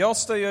Y'all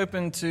stay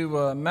open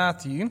to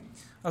Matthew.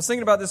 I was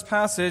thinking about this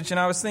passage, and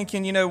I was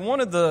thinking,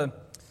 one of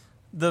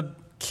the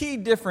key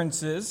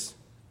differences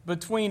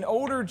between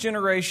older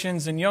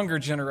generations and younger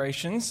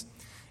generations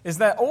is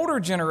that older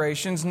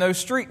generations know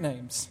street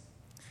names,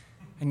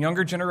 and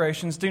younger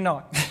generations do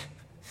not.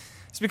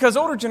 It's because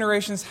older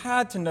generations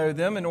had to know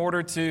them in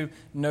order to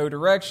know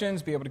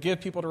directions, be able to give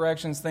people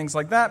directions, things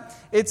like that.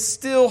 It's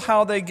still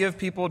how they give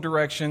people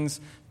directions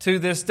to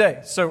this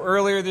day. So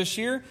earlier this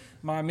year,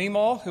 my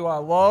Meemaw, who I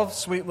love,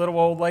 sweet little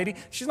old lady,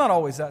 she's not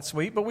always that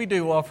sweet, but we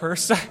do love her.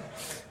 So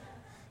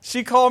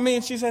she called me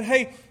and she said,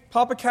 "Hey,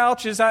 Papa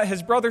Couch is at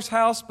his brother's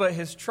house, but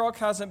his truck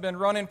hasn't been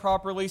running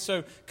properly,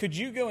 so could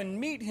you go and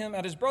meet him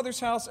at his brother's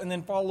house and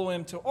then follow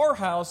him to our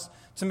house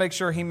to make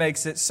sure he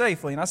makes it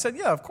safely?" And I said,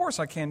 "Yeah, of course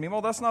I can,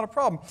 Meemaw. That's not a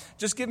problem.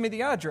 Just give me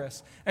the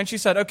address." And she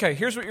said, "Okay,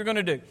 here's what you're going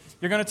to do.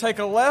 You're going to take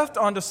a left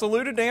onto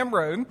Saluda Dam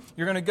Road.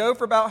 You're going to go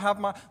for about half a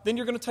mile. Then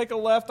you're going to take a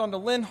left onto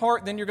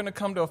Linhart. Then you're going to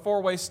come to a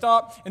four-way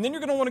stop. And then you're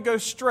going to want to go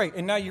straight.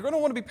 And now you're going to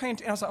want to be paying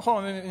attention." I was like, "Hold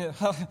on a minute.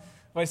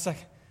 Wait a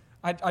second.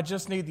 I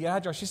just need the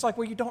address." She's like,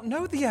 "Well, you don't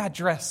know the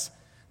address.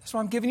 That's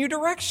why I'm giving you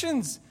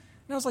directions."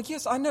 And I was like,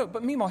 "Yes, I know.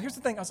 But Meemaw, here's the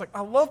thing." I was like,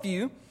 "I love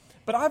you,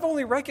 but I've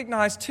only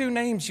recognized 2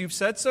 names you've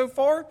said so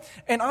far,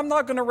 and I'm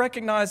not going to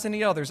recognize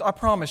any others. I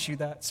promise you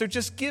that. So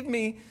just give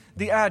me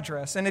the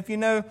address." And if you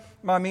know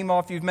my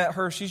Meemaw, if you've met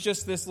her, she's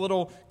just this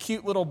little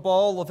cute little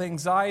ball of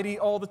anxiety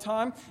all the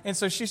time. And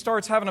so she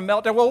starts having a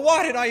meltdown. "Well,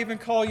 why did I even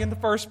call you in the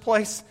first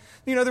place?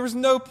 There was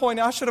no point.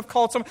 I should have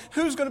called someone.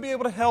 Who's going to be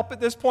able to help at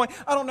this point?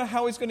 I don't know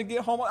how he's going to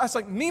get home." I was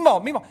like,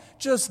 Meemaw,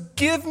 just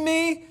give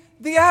me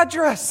the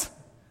address.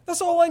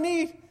 That's all I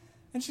need."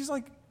 And she's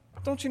like,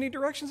 "Don't you need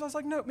directions?" I was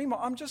like, "No, Meemaw,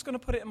 I'm just going to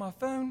put it in my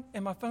phone,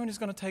 and my phone is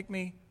going to take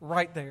me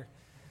right there."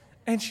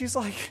 And she's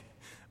like,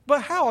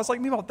 "But how?" I was like,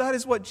 "Meemaw, that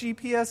is what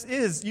GPS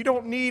is. You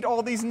don't need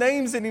all these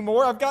names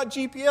anymore. I've got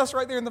GPS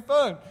right there in the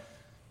phone."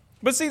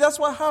 But see, that's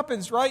what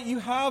happens, right? You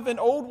have an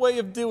old way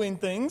of doing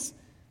things,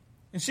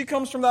 and she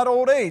comes from that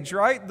old age,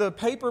 right? The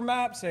paper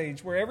maps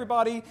age, where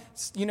everybody,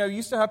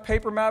 used to have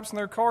paper maps in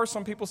their cars.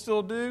 Some people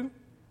still do.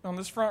 On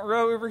this front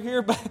row over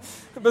here, but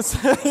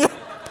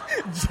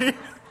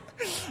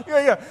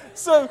yeah.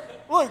 So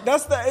look,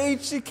 that's the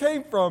age she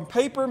came from: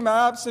 paper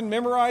maps and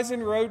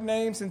memorizing road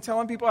names and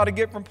telling people how to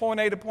get from point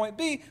A to point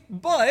B.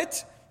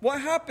 But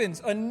what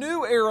happens? A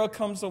new era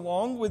comes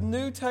along with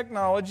new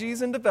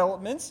technologies and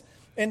developments,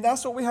 and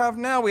that's what we have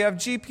now. We have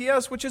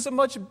GPS, which is a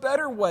much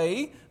better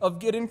way of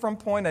getting from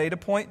point A to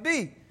point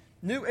B.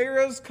 New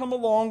eras come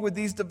along with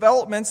these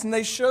developments, and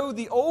they show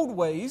the old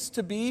ways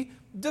to be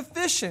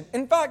deficient.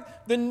 In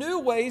fact, the new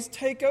ways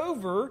take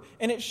over,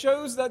 and it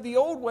shows that the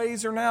old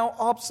ways are now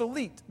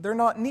obsolete. They're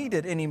not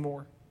needed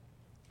anymore.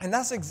 And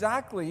that's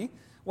exactly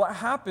what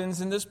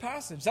happens in this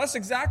passage. That's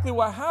exactly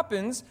what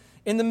happens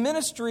in the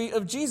ministry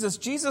of Jesus.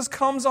 Jesus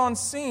comes on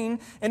scene,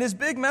 and his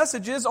big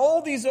message is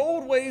all these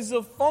old ways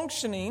of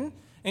functioning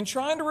and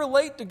trying to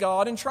relate to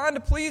God and trying to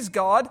please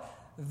God,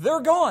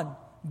 they're gone.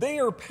 They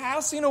are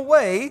passing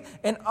away,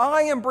 and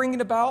I am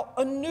bringing about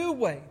a new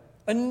way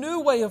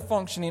of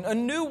functioning, a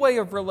new way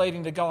of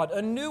relating to God,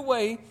 a new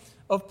way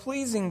of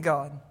pleasing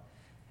God.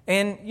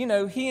 And,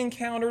 he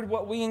encountered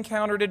what we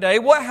encounter today.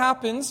 What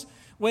happens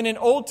when an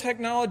old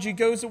technology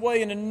goes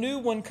away and a new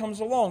one comes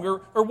along?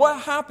 Or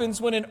what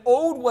happens when an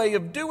old way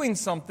of doing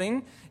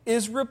something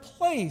is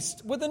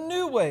replaced with a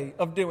new way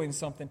of doing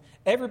something?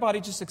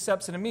 Everybody just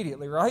accepts it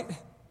immediately, right?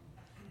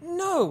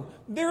 No,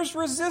 there's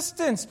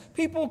resistance.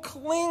 People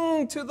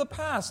cling to the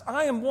past.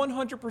 I am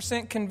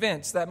 100%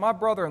 convinced that my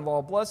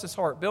brother-in-law, bless his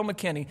heart, Bill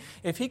McKinney,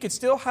 if he could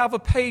still have a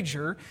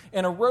pager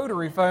and a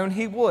rotary phone,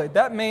 he would.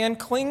 That man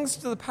clings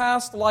to the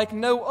past like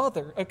no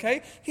other,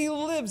 okay? He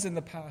lives in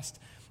the past.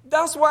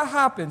 That's what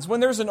happens. When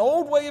there's an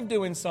old way of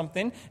doing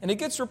something and it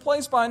gets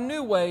replaced by a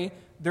new way,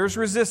 there's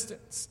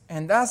resistance.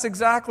 And that's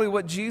exactly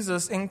what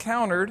Jesus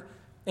encountered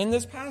in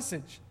this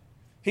passage.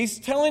 He's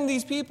telling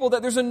these people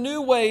that there's a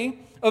new way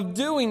of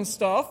doing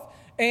stuff,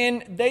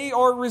 and they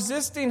are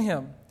resisting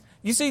him.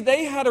 You see,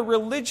 they had a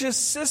religious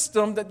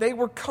system that they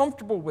were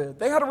comfortable with.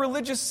 They had a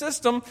religious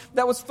system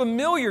that was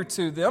familiar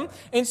to them,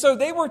 and so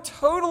they were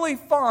totally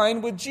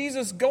fine with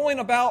Jesus going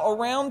about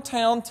around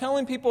town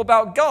telling people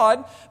about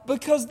God,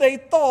 because they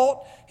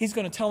thought he's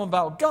going to tell them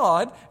about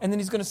God, and then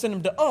he's going to send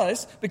them to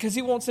us because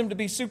he wants them to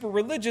be super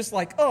religious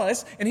like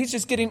us, and he's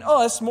just getting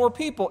us more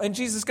people. And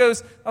Jesus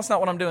goes, "That's not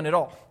what I'm doing at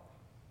all."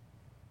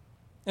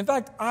 In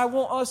fact, I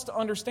want us to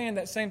understand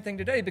that same thing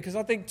today, because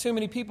I think too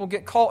many people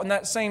get caught in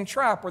that same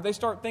trap where they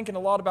start thinking a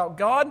lot about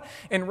God,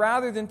 and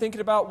rather than thinking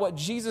about what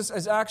Jesus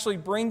is actually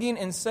bringing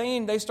and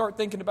saying, they start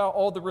thinking about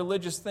all the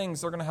religious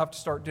things they're going to have to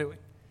start doing.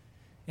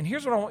 And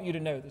here's what I want you to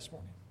know this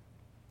morning.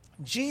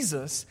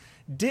 Jesus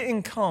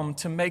didn't come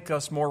to make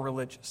us more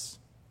religious.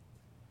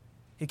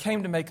 He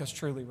came to make us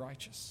truly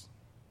righteous.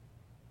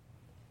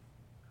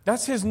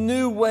 That's his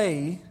new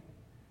way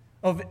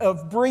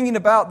of bringing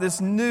about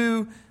this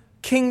new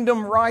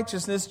kingdom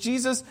righteousness.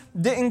 Jesus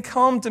didn't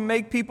come to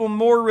make people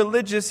more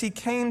religious. He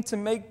came to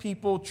make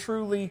people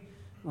truly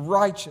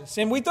righteous.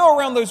 And we throw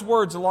around those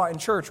words a lot in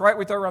church, right?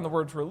 We throw around the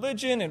words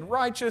religion and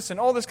righteous and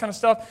all this kind of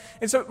stuff.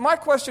 And so my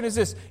question is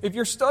this: if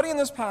you're studying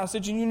this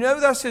passage and you know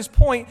that's his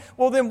point,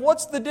 well then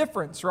what's the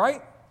difference,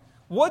 right?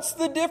 What's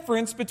the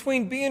difference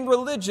between being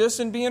religious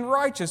and being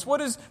righteous? What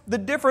is the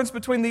difference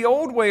between the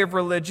old way of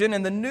religion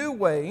and the new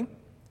way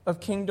of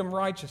kingdom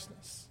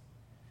righteousness?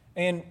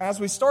 And as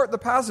we start the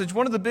passage,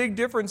 one of the big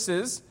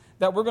differences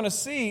that we're going to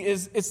see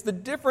is it's the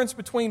difference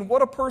between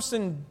what a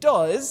person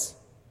does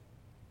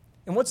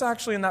and what's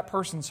actually in that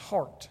person's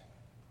heart.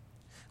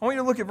 I want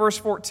you to look at verse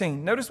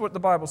 14. Notice what the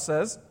Bible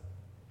says.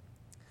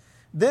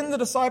 Then the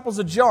disciples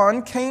of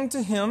John came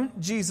to him,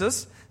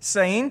 Jesus,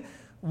 saying,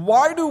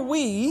 "Why do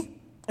we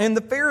and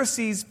the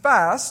Pharisees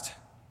fast,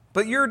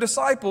 but your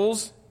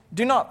disciples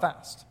do not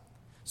fast?"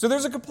 So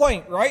there's a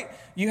complaint, right?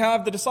 You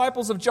have the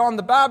disciples of John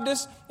the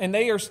Baptist, and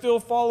they are still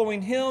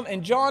following him.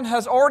 And John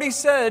has already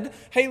said,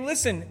 hey,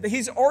 listen,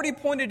 he's already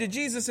pointed to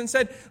Jesus and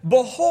said,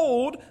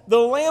 "Behold, the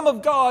Lamb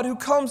of God who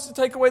comes to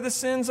take away the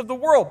sins of the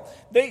world."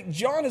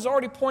 John has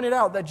already pointed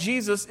out that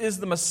Jesus is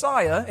the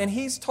Messiah, and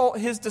he's taught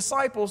his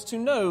disciples to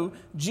know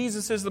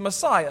Jesus is the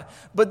Messiah.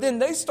 But then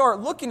they start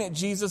looking at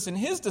Jesus and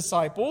his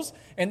disciples,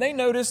 and they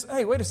notice,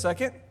 hey, wait a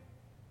second.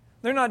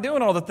 They're not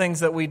doing all the things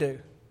that we do.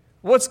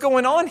 What's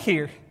going on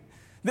here?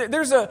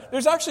 There's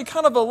actually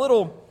kind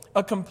of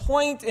a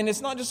complaint, and it's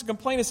not just a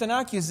complaint, it's an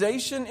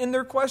accusation in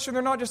their question.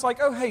 They're not just like,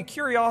 oh, hey,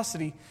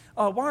 curiosity,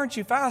 why aren't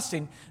you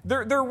fasting?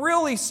 They're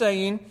really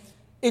saying,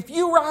 if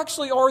you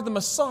actually are the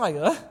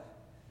Messiah,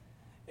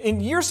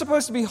 and you're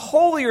supposed to be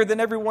holier than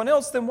everyone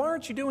else, then why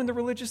aren't you doing the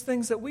religious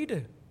things that we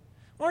do?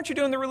 Why aren't you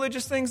doing the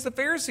religious things the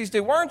Pharisees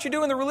do? Why aren't you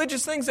doing the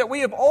religious things that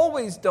we have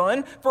always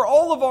done for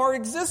all of our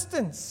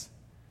existence?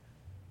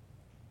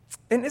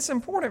 And it's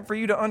important for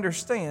you to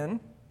understand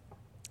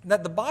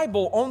that the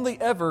Bible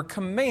only ever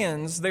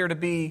commands there to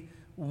be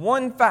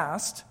one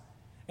fast,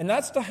 and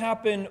that's to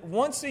happen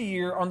once a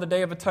year on the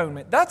Day of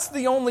Atonement. That's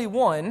the only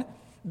one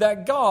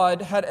that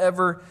God had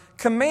ever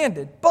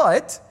commanded.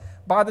 But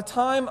by the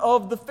time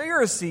of the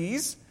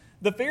Pharisees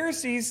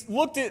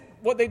looked at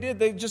what they did.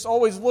 They just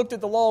always looked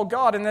at the law of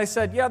God, and they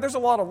said, yeah, there's a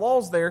lot of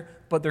laws there,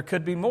 but there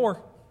could be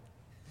more.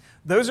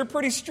 Those are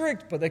pretty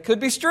strict, but they could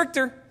be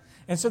stricter.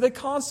 And so they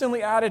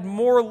constantly added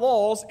more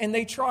laws, and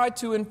they tried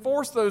to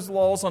enforce those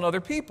laws on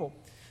other people.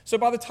 So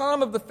by the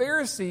time of the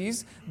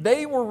Pharisees,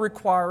 they were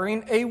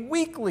requiring a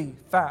weekly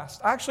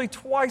fast, actually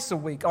twice a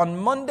week. On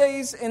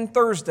Mondays and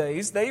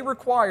Thursdays, they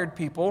required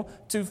people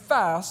to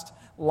fast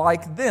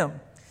like them.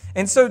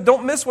 And so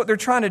don't miss what they're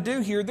trying to do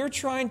here. They're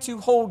trying to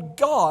hold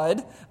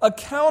God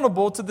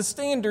accountable to the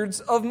standards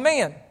of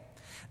man.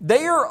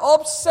 They are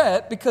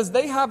upset because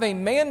they have a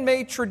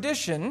man-made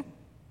tradition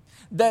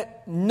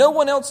that no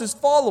one else is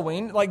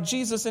following, like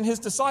Jesus and his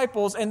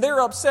disciples, and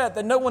they're upset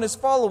that no one is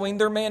following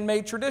their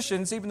man-made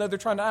traditions, even though they're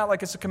trying to act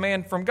like it's a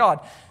command from God.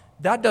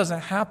 That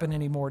doesn't happen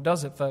anymore,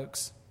 does it,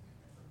 folks?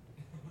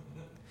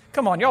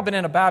 Come on, y'all been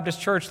in a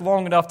Baptist church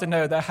long enough to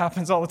know that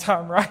happens all the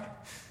time, right?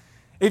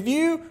 If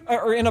you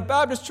are in a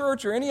Baptist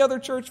church or any other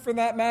church for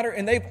that matter,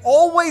 and they've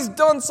always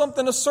done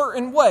something a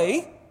certain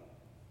way,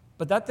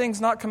 but that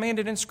thing's not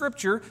commanded in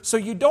Scripture, so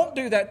you don't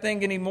do that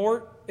thing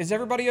anymore, is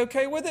everybody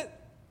okay with it?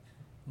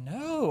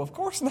 No, of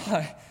course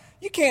not.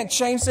 You can't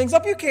change things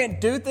up. You can't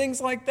do things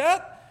like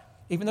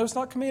that, even though it's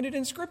not commanded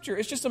in Scripture.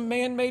 It's just a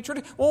man-made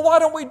tradition. Well, why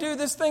don't we do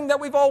this thing that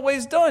we've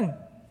always done?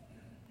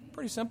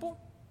 Pretty simple.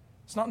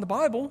 It's not in the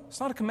Bible. It's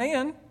not a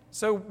command.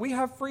 So we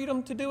have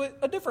freedom to do it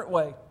a different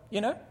way.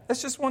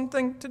 It's just one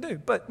thing to do.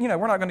 But, we're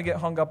not going to get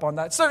hung up on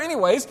that. So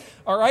anyways,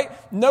 all right,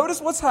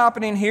 notice what's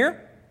happening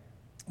here.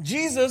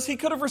 Jesus, he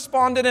could have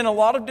responded in a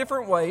lot of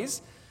different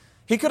ways.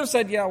 He could have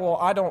said, yeah, well,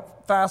 I don't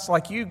fast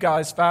like you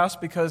guys fast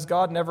because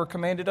God never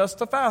commanded us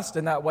to fast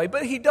in that way.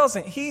 But he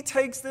doesn't. He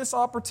takes this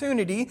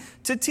opportunity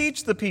to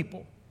teach the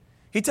people.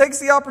 He takes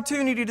the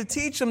opportunity to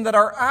teach them that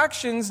our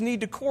actions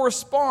need to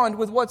correspond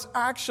with what's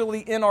actually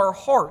in our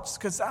hearts,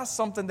 because that's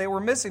something they were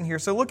missing here.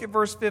 So look at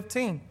verse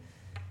 15.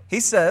 He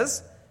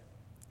says,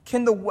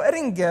 "Can the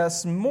wedding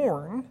guests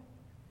mourn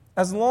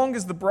as long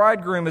as the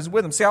bridegroom is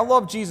with them?" See, I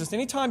love Jesus.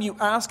 Anytime you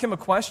ask him a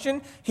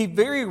question, he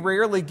very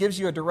rarely gives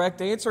you a direct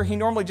answer. He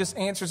normally just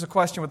answers a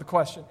question with a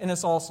question, and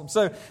it's awesome.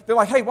 So they're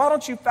like, hey, why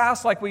don't you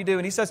fast like we do?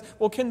 And he says,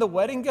 well, can the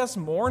wedding guests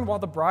mourn while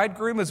the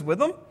bridegroom is with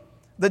them?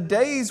 The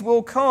days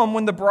will come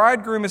when the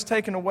bridegroom is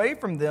taken away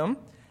from them,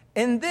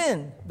 and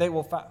then they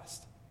will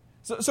fast.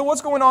 So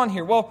what's going on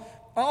here? Well,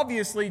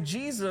 obviously,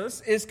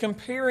 Jesus is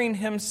comparing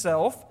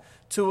himself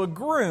to a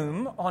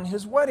groom on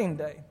his wedding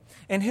day.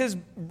 And his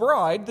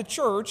bride, the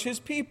church, his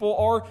people,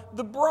 are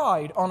the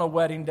bride on a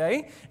wedding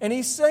day. And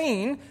he's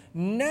saying,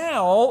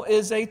 now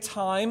is a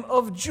time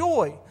of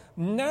joy.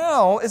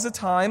 Now is a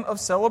time of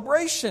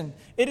celebration.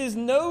 It is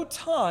no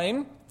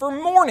time for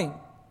mourning.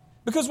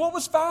 Because what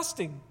was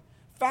fasting?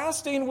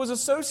 Fasting was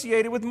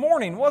associated with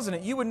mourning, wasn't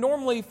it? You would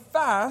normally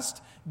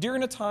fast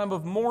during a time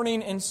of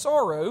mourning and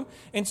sorrow.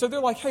 And so they're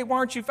like, hey, why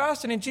aren't you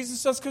fasting? And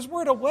Jesus says, because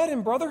we're at a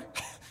wedding, brother.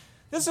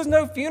 This is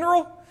no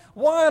funeral.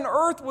 Why on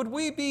earth would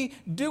we be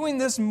doing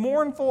this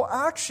mournful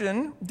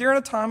action during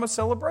a time of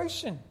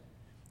celebration?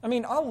 I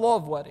mean, I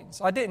love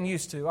weddings. I didn't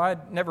used to.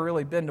 I'd never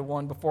really been to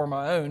one before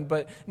my own,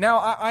 but now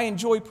I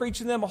enjoy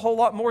preaching them a whole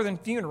lot more than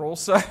funerals,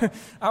 so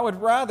I would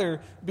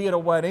rather be at a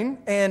wedding.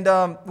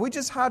 And we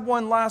just had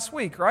one last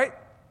week, right?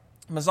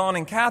 Mazan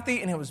and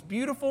Kathy, and it was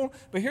beautiful.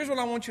 But here's what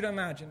I want you to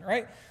imagine,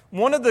 right?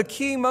 One of the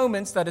key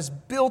moments that is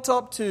built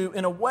up to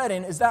in a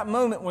wedding is that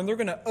moment when they're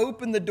going to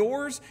open the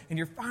doors and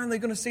you're finally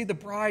going to see the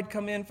bride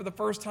come in for the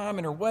first time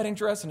in her wedding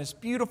dress, and it's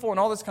beautiful and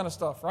all this kind of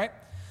stuff, right?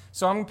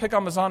 So I'm going to pick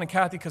on Mazan and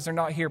Kathy because they're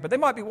not here, but they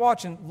might be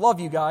watching.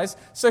 Love you guys.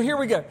 So here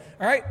we go.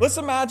 All right, let's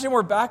imagine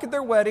we're back at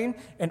their wedding,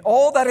 and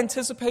all that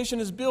anticipation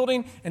is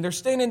building, and they're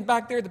standing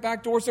back there at the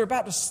back doors. They're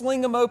about to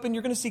sling them open.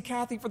 You're going to see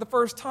Kathy for the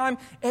first time.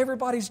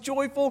 Everybody's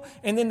joyful,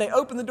 and then they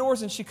open the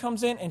doors, and she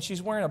comes in, and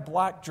she's wearing a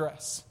black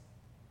dress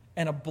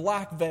and a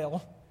black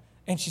veil,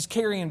 and she's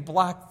carrying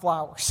black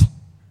flowers.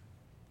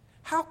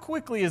 How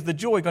quickly is the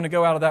joy going to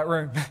go out of that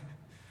room?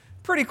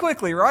 Pretty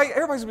quickly, right?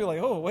 Everybody's going to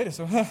be like, oh, wait a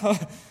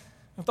second.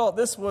 I thought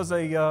this was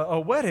a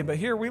wedding, but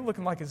here we're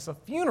looking like it's a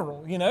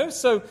funeral, you know?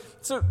 So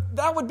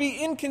that would be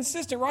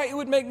inconsistent, right? It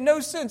would make no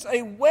sense.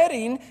 A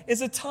wedding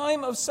is a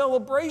time of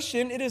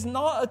celebration. It is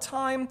not a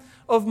time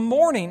of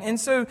mourning. And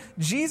so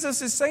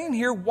Jesus is saying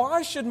here,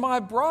 why should my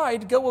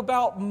bride go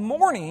about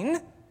mourning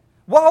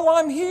while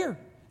I'm here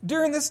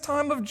during this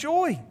time of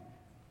joy?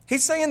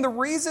 He's saying the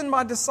reason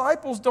my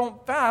disciples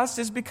don't fast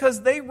is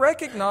because they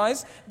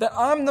recognize that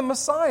I'm the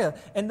Messiah,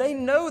 and they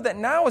know that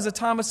now is a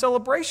time of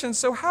celebration,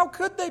 so how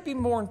could they be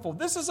mournful?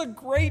 This is a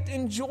great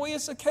and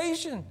joyous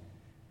occasion.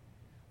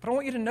 But I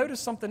want you to notice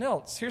something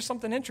else. Here's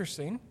something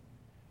interesting.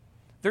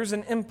 There's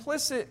an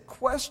implicit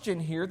question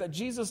here that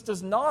Jesus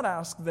does not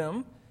ask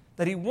them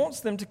that he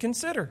wants them to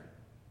consider.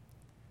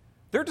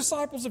 They're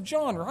disciples of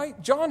John, right?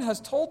 John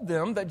has told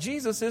them that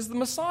Jesus is the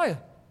Messiah.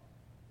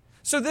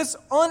 So this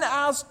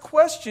unasked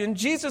question,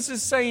 Jesus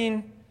is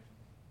saying,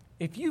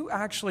 if you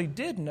actually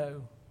did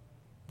know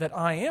that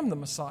I am the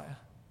Messiah,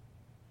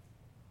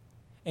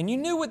 and you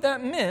knew what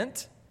that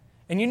meant,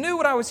 and you knew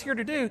what I was here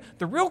to do,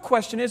 the real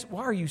question is,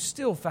 why are you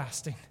still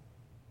fasting?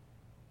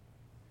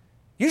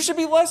 You should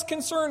be less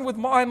concerned with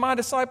why my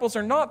disciples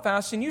are not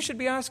fasting. You should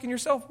be asking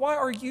yourself, why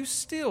are you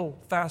still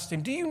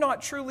fasting? Do you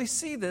not truly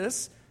see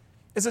this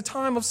as a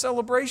time of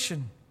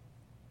celebration?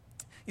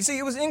 You see,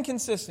 it was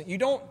inconsistent. You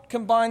don't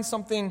combine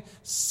something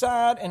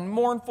sad and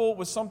mournful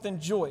with something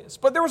joyous.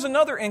 But there was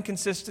another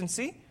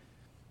inconsistency.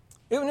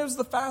 It was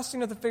the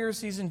fasting of the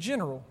Pharisees in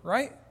general,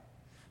 right?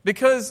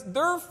 Because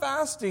their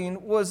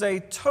fasting was a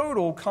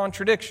total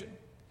contradiction.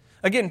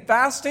 Again,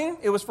 fasting,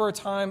 it was for a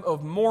time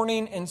of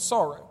mourning and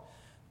sorrow.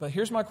 But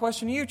here's my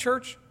question to you,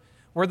 church.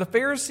 Were the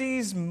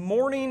Pharisees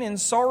mourning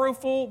and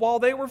sorrowful while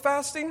they were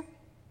fasting?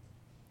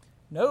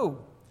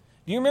 No.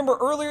 Do you remember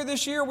earlier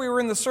this year we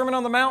were in the Sermon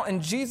on the Mount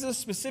and Jesus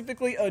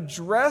specifically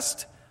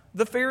addressed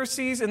the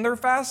Pharisees in their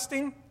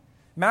fasting?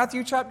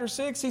 Matthew chapter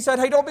 6, he said,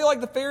 hey, don't be like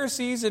the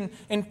Pharisees and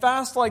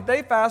fast like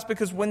they fast,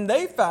 because when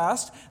they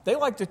fast, they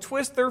like to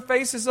twist their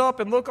faces up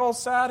and look all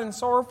sad and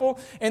sorrowful,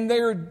 and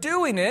they're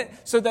doing it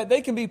so that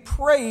they can be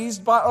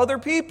praised by other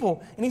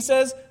people. And he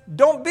says,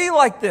 don't be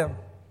like them.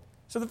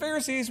 So the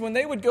Pharisees, when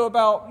they would go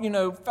about,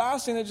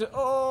 fasting, they just,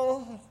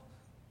 oh,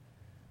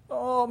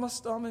 my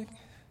stomach.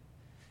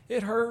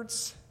 It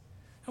hurts.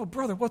 Oh,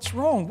 brother, what's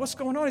wrong? What's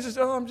going on? He says,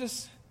 I'm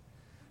just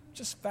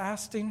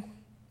fasting.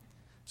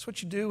 That's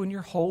what you do when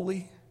you're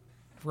holy,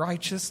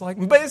 righteous. But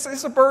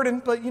it's a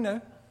burden, but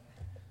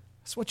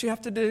that's what you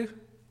have to do.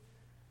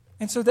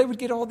 And so they would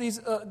get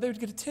they would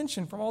get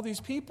attention from all these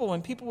people,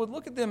 and people would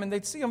look at them and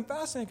they'd see them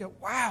fasting and go,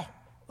 wow,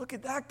 look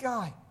at that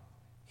guy.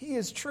 He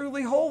is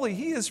truly holy.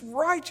 He is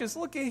righteous.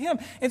 Look at him.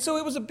 And so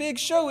it was a big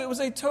show. It was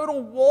a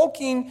total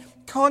walking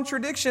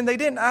contradiction. They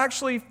didn't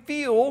actually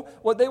feel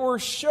what they were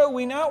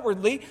showing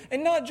outwardly.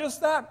 And not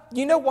just that.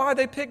 You know why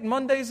they picked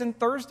Mondays and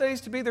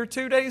Thursdays to be their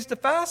 2 days to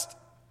fast?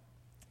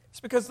 It's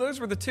because those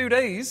were the 2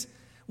 days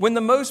when the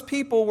most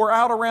people were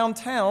out around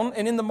town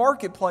and in the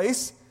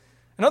marketplace.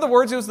 In other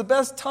words, it was the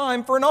best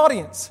time for an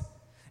audience.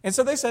 And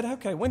so they said,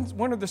 okay,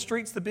 when are the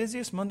streets the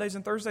busiest? Mondays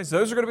and Thursdays.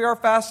 Those are going to be our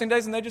fasting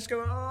days. And they just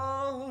go,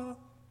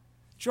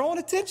 drawing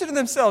attention to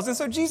themselves. And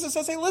so Jesus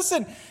says, hey,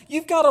 listen,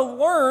 you've got to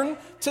learn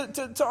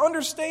to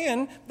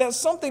understand that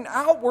something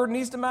outward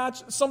needs to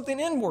match something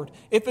inward.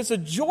 If it's a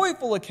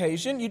joyful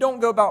occasion, you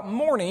don't go about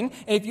mourning.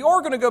 And if you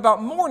are going to go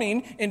about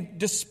mourning and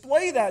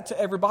display that to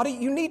everybody,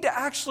 you need to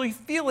actually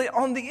feel it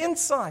on the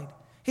inside.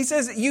 He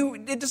says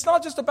it's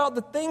not just about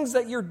the things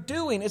that you're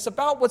doing. It's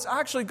about what's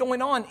actually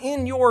going on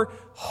in your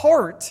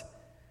heart.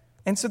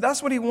 And so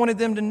that's what he wanted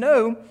them to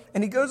know.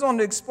 And he goes on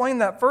to explain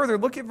that further.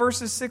 Look at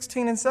verses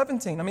 16 and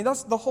 17. I mean,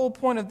 that's the whole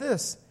point of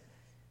this.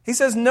 He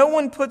says, no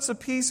one puts a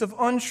piece of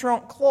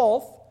unshrunk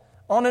cloth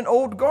on an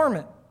old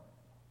garment,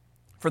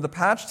 for the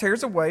patch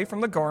tears away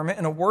from the garment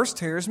and a worse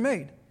tear is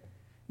made.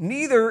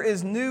 Neither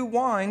is new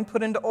wine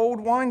put into old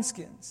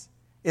wineskins.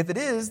 If it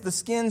is, the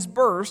skins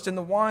burst and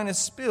the wine is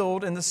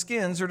spilled and the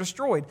skins are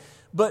destroyed.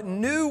 But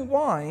new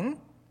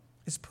wine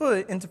is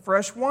put into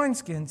fresh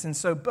wineskins, and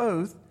so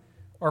both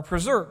are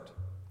preserved.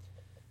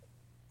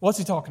 What's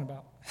he talking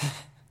about?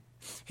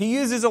 He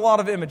uses a lot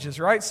of images,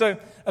 right? So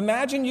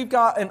imagine you've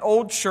got an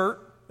old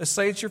shirt. Let's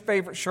say it's your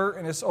favorite shirt,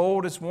 and it's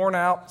old, it's worn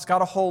out, it's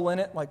got a hole in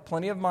it, like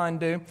plenty of mine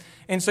do.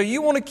 And so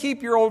you want to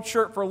keep your old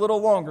shirt for a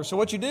little longer. So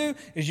what you do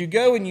is you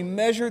go and you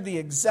measure the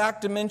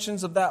exact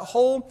dimensions of that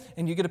hole,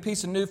 and you get a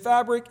piece of new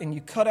fabric, and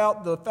you cut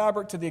out the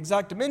fabric to the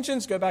exact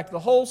dimensions, go back to the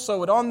hole,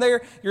 sew it on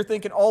there. You're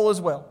thinking all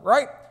is well,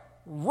 right?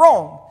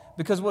 Wrong.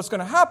 Because what's going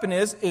to happen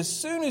is, as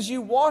soon as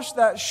you wash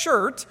that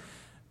shirt,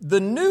 the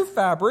new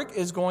fabric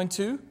is going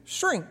to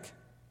shrink.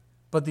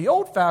 But the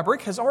old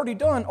fabric has already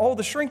done all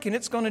the shrinking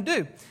it's going to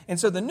do. And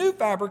so the new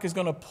fabric is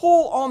going to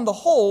pull on the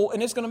hole,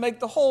 and it's going to make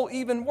the hole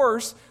even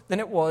worse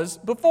than it was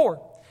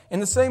before.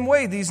 In the same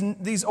way,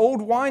 these old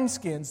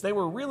wineskins, they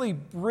were really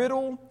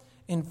brittle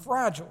and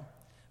fragile.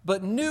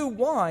 But new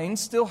wine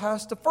still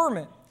has to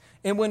ferment.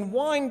 And when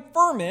wine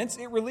ferments,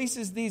 it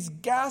releases these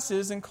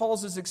gases and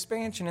causes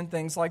expansion and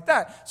things like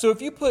that. So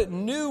if you put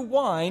new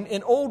wine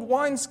in old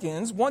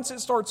wineskins, once it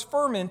starts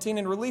fermenting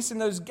and releasing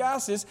those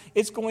gases,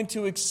 it's going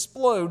to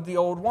explode the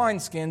old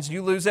wineskins.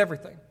 You lose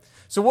everything.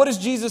 So what is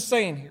Jesus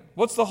saying here?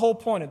 What's the whole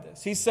point of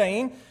this? He's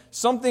saying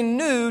something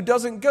new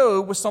doesn't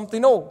go with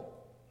something old.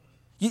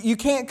 You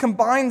can't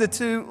combine the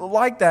two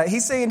like that.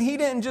 He's saying he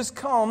didn't just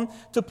come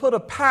to put a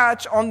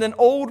patch on an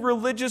old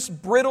religious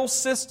brittle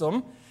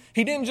system.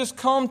 He didn't just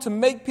come to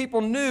make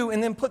people new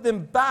and then put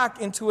them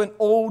back into an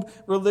old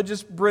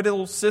religious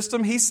brittle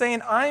system. He's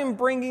saying, I am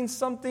bringing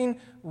something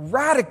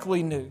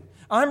radically new.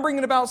 I'm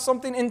bringing about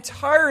something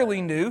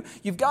entirely new.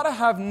 You've got to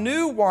have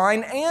new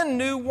wine and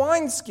new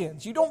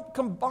wineskins. You don't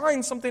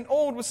combine something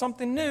old with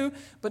something new.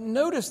 But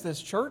notice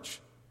this, church.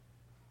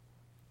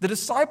 The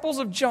disciples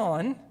of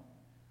John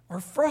are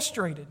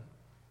frustrated.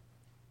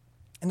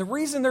 And the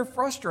reason they're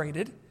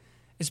frustrated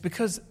is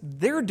because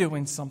they're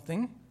doing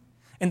something,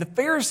 and the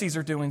Pharisees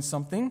are doing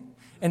something,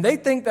 and they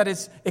think that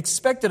it's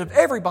expected of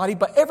everybody,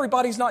 but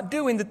everybody's not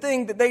doing the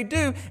thing that they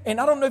do.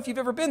 And I don't know if you've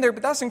ever been there,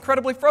 but that's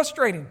incredibly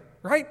frustrating,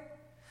 right?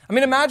 I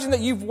mean, imagine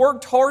that you've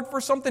worked hard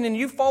for something and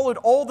you've followed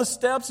all the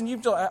steps,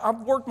 and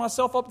I've worked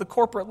myself up the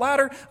corporate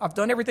ladder. I've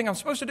done everything I'm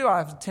supposed to do.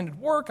 I've attended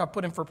work. I've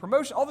put in for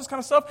promotion, all this kind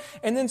of stuff.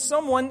 And then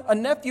someone, a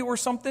nephew or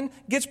something,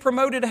 gets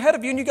promoted ahead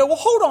of you, and you go, well,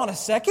 hold on a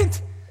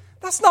second.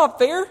 That's not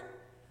fair.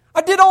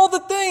 I did all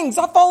the things.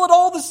 I followed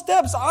all the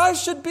steps. I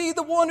should be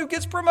the one who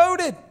gets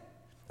promoted.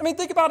 I mean,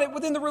 think about it.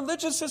 Within the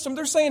religious system,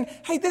 they're saying,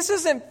 hey, this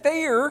isn't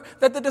fair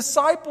that the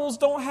disciples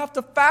don't have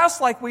to fast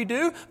like we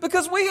do,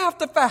 because we have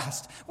to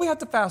fast. We have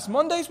to fast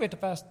Mondays. We have to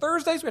fast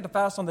Thursdays. We have to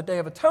fast on the Day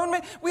of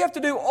Atonement. We have to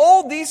do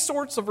all these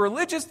sorts of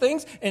religious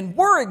things, and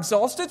we're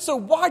exhausted, so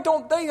why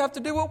don't they have to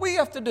do what we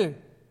have to do?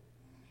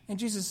 And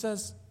Jesus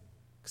says,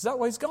 because that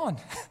way's gone.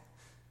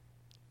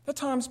 That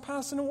time's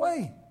passing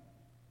away.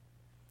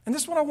 And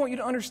this is what I want you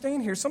to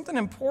understand here. Something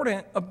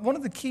important, one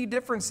of the key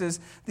differences,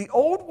 the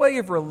old way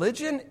of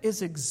religion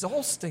is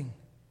exhausting.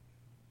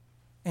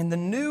 And the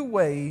new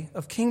way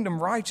of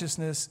kingdom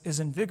righteousness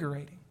is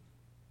invigorating.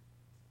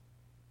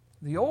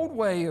 The old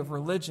way of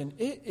religion,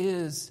 it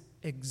is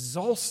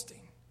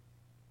exhausting.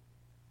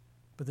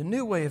 But the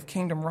new way of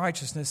kingdom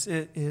righteousness,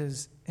 it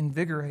is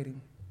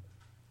invigorating.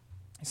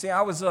 You see,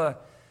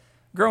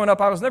 growing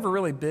up, I was never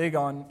really big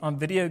on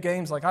video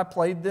games. Like, I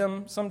played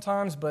them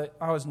sometimes, but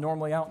I was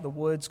normally out in the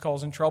woods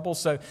causing trouble.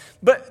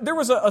 But there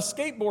was a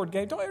skateboard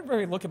game. Don't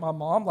everybody look at my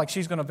mom like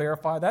she's going to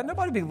verify that.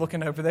 Nobody be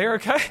looking over there,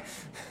 okay?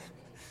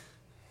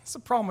 That's the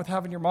problem with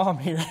having your mom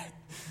here.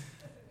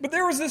 But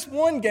there was this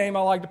one game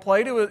I liked to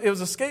play. It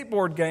was a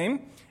skateboard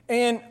game.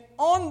 And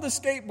on the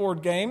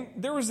skateboard game,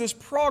 there was this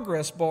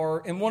progress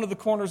bar in one of the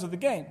corners of the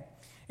game.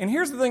 And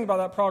here's the thing about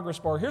that progress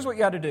bar. Here's what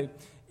you had to do.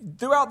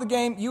 Throughout the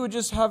game, you would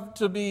just have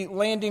to be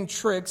landing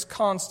tricks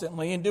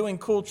constantly and doing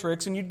cool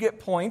tricks, and you'd get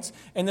points,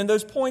 and then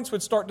those points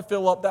would start to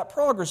fill up that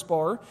progress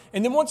bar,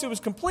 and then once it was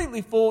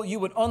completely full, you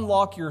would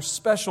unlock your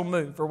special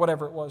move, or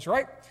whatever it was,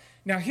 right?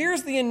 Now,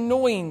 here's the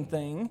annoying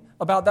thing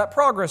about that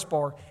progress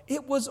bar.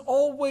 It was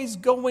always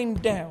going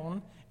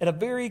down at a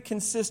very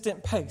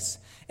consistent pace.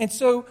 And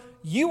so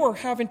you are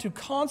having to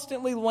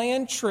constantly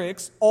land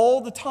tricks all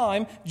the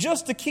time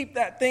just to keep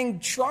that thing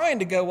trying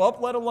to go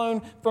up, let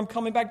alone from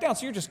coming back down.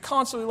 So you're just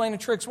constantly landing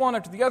tricks one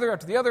after the other,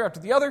 after the other,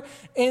 after the other.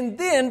 And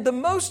then the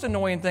most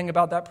annoying thing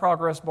about that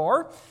progress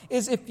bar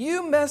is if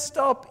you messed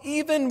up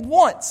even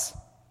once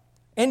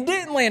and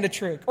didn't land a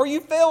trick, or you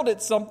failed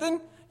at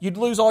something, you'd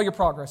lose all your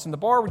progress. And the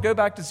bar would go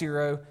back to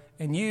zero,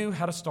 and you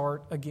had to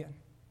start again.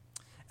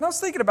 And I was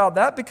thinking about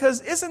that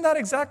because isn't that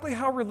exactly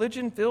how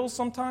religion feels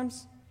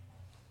sometimes?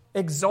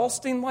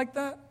 Exhausting like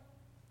that?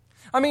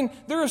 I mean,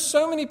 there are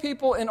so many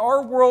people in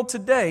our world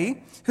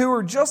today who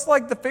are just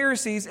like the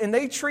Pharisees, and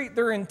they treat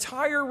their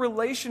entire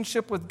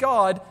relationship with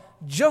God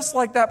just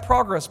like that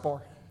progress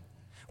bar.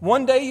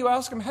 One day you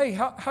ask them, hey,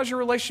 how's your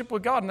relationship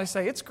with God? And they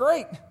say, it's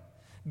great.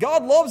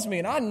 God loves me,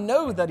 and I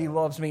know that He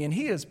loves me, and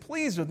He is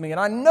pleased with me, and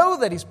I know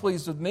that He's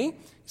pleased with me. You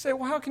say,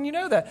 well, how can you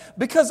know that?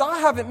 Because I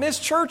haven't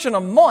missed church in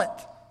a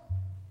month.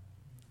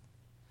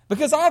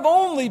 Because I've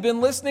only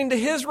been listening to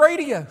His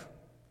radio.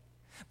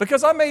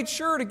 Because I made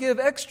sure to give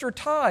extra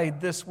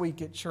tithe this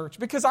week at church.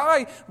 Because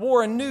I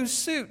wore a new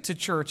suit to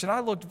church and I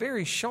looked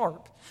very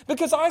sharp.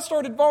 Because I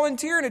started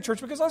volunteering at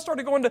church. Because I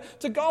started going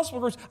to gospel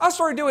groups. I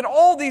started doing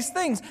all these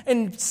things.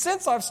 And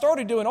since I've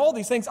started doing all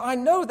these things, I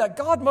know that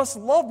God must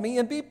love me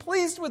and be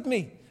pleased with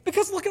me.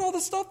 Because look at all the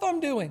stuff I'm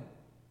doing.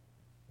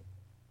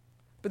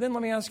 But then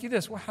let me ask you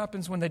this. What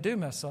happens when they do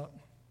mess up?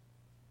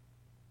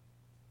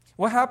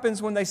 What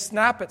happens when they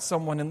snap at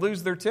someone and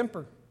lose their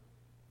temper?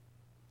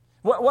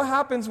 What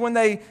happens when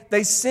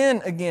they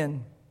sin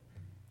again?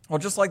 Well,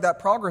 just like that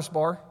progress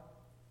bar,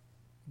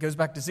 it goes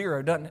back to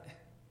 0, doesn't it?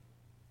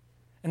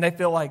 And they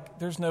feel like,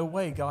 there's no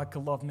way God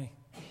could love me.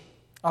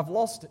 I've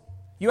lost it.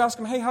 You ask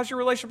them, hey, how's your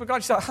relationship with God?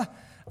 You say,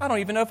 I don't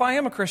even know if I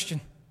am a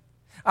Christian.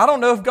 I don't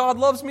know if God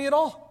loves me at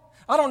all.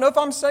 I don't know if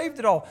I'm saved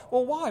at all.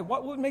 Well, why?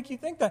 What would make you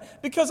think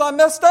that? Because I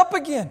messed up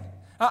again.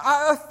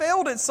 I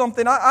failed at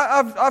something.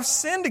 I've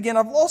sinned again.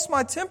 I've lost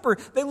my temper.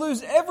 They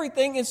lose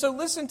everything. And so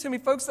listen to me,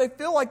 folks. They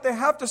feel like they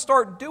have to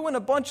start doing a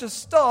bunch of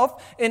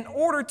stuff in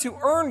order to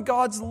earn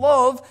God's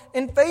love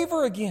and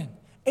favor again.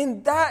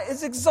 And that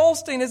is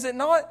exhausting, is it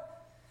not?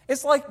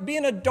 It's like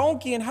being a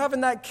donkey and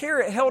having that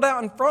carrot held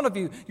out in front of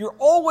you. You're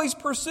always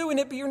pursuing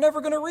it, but you're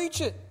never going to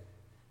reach it.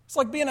 It's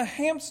like being a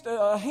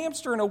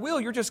hamster in a wheel.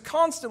 You're just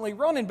constantly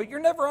running, but you're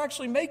never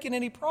actually making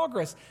any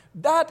progress.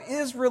 That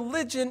is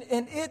religion,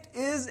 and it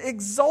is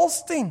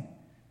exhausting.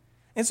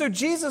 And so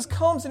Jesus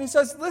comes and he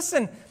says,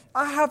 listen,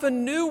 I have a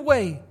new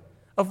way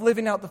of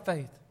living out the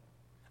faith.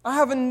 I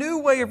have a new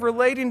way of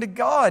relating to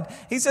God.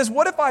 He says,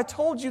 what if I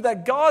told you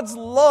that God's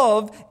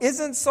love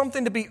isn't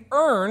something to be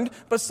earned,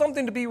 but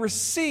something to be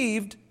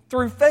received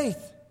through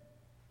faith?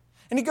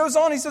 And he goes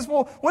on, he says,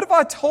 well, what if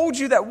I told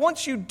you that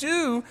once you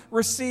do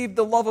receive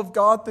the love of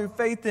God through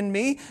faith in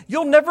me,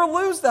 you'll never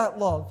lose that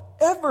love,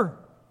 ever.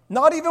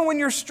 Not even when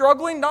you're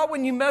struggling, not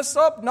when you mess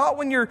up, not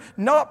when you're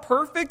not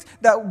perfect,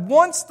 that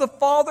once the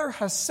Father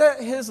has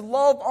set His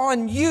love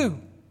on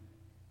you,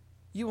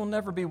 you will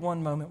never be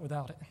one moment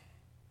without it.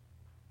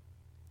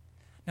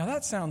 Now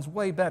that sounds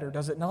way better,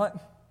 does it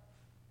not?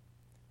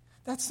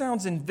 That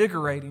sounds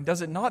invigorating,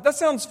 does it not? That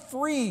sounds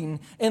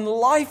freeing and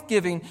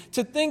life-giving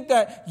to think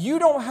that you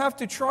don't have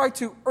to try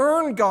to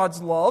earn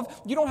God's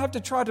love. You don't have to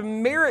try to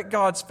merit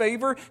God's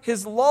favor,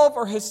 His love,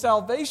 or His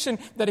salvation.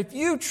 That if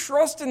you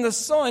trust in the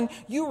Son,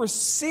 you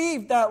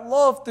receive that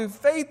love through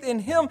faith in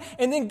Him.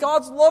 And then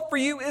God's love for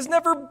you is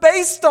never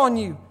based on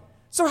you.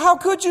 So how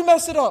could you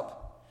mess it up?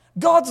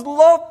 God's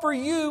love for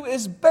you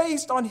is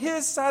based on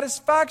His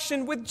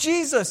satisfaction with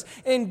Jesus.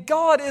 And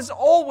God is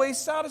always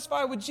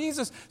satisfied with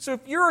Jesus. So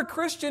if you're a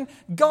Christian,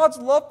 God's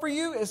love for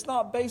you is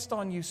not based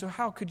on you. So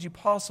how could you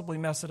possibly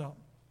mess it up?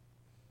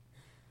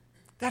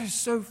 That is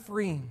so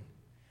freeing.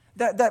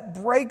 That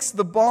breaks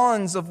the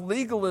bonds of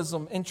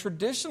legalism and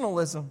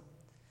traditionalism.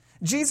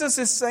 Jesus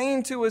is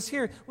saying to us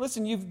here,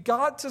 listen, you've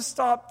got to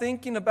stop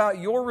thinking about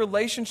your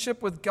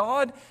relationship with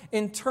God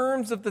in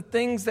terms of the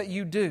things that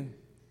you do.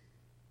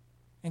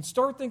 And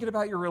start thinking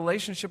about your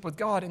relationship with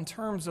God in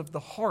terms of the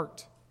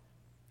heart,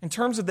 in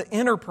terms of the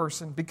inner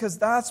person, because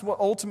that's what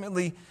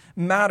ultimately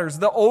matters.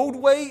 The old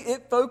way,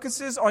 it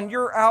focuses on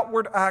your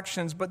outward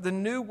actions, but the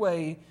new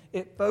way,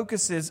 it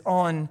focuses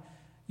on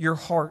your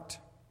heart.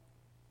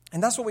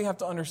 And that's what we have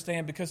to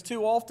understand, because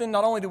too often,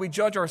 not only do we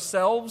judge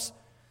ourselves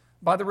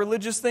by the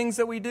religious things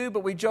that we do,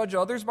 but we judge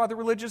others by the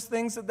religious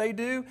things that they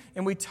do,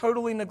 and we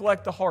totally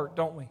neglect the heart,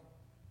 don't we?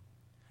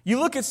 You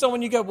look at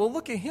someone, you go, well,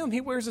 look at him. He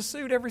wears a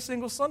suit every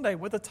single Sunday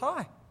with a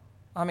tie.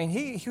 I mean,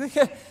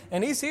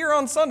 and he's here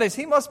on Sundays.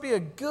 He must be a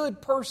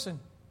good person.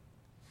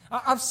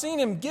 I've seen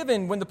him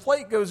giving when the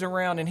plate goes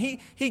around, and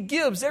he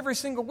gives every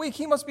single week.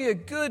 He must be a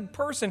good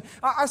person.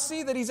 I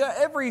see that he's at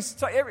every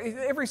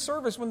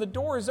service when the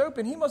door is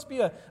open. He must be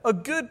a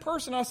good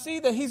person. I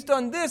see that he's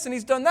done this and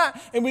he's done that.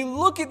 And we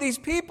look at these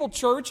people,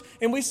 church,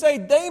 and we say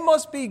they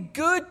must be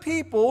good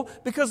people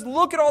because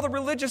look at all the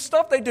religious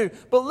stuff they do.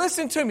 But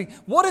listen to me.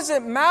 What does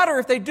it matter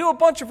if they do a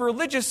bunch of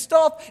religious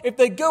stuff if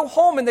they go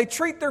home and they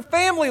treat their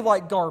family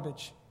like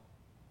garbage?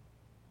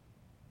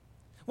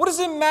 What does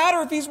it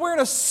matter if he's wearing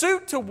a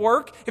suit to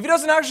work if he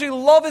doesn't actually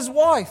love his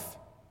wife?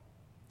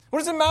 What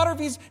does it matter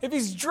if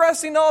he's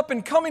dressing up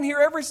and coming here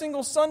every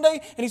single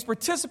Sunday and he's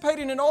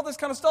participating in all this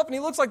kind of stuff and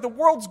he looks like the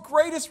world's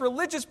greatest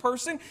religious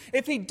person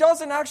if he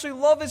doesn't actually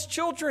love his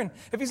children,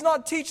 if he's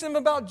not teaching them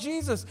about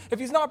Jesus, if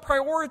he's not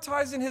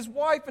prioritizing his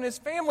wife and his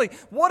family?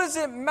 What does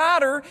it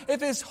matter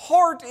if his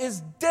heart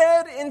is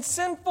dead and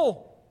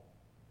sinful?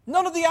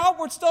 None of the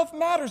outward stuff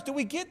matters. Do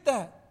we get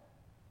that?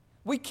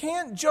 We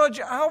can't judge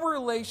our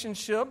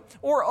relationship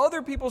or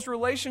other people's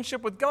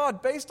relationship with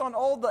God based on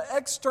all the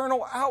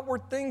external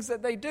outward things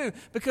that they do,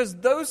 because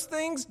those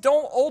things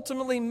don't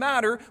ultimately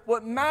matter.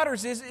 What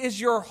matters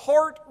is your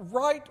heart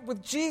right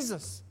with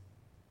Jesus.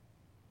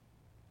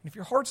 And if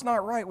your heart's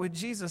not right with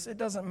Jesus, it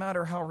doesn't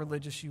matter how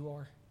religious you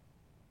are.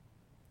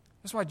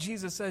 That's why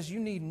Jesus says you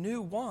need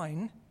new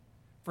wine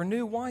for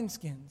new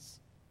wineskins.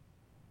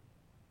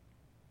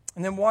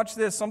 And then watch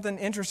this, something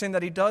interesting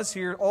that he does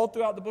here. All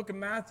throughout the book of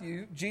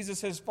Matthew, Jesus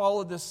has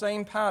followed the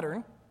same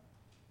pattern.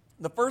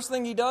 The first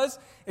thing he does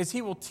is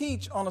he will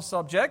teach on a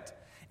subject,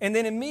 and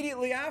then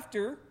immediately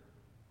after,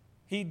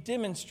 he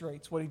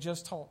demonstrates what he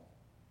just taught.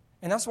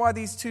 And that's why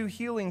these two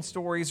healing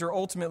stories are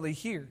ultimately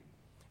here.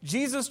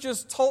 Jesus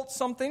just taught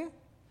something,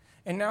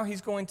 and now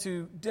he's going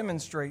to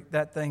demonstrate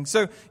that thing.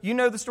 So you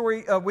know the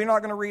story. We're not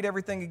going to read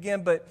everything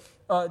again, but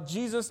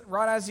Jesus,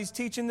 right as he's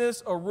teaching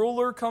this, a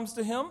ruler comes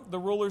to him. The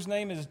ruler's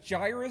name is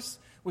Jairus.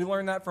 We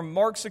learn that from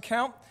Mark's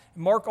account.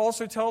 Mark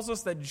also tells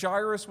us that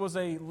Jairus was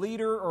a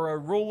leader or a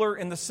ruler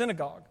in the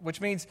synagogue, which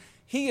means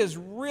he is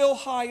real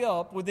high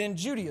up within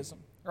Judaism,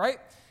 right?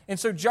 And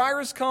so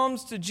Jairus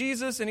comes to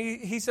Jesus and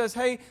he says,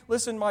 hey,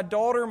 listen, my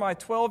daughter, my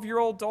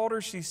 12-year-old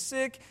daughter, she's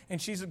sick and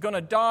she's going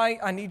to die.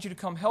 I need you to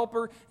come help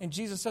her. And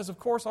Jesus says, of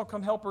course, I'll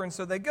come help her. And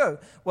so they go.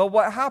 Well,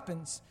 what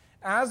happens?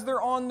 As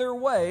they're on their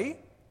way,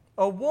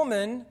 a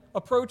woman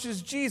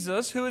approaches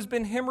Jesus who has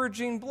been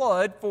hemorrhaging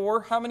blood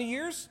for how many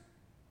years?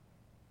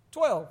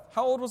 12.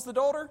 How old was the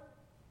daughter?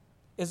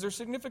 Is there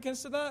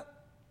significance to that?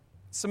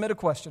 Submit a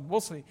question. We'll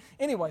see.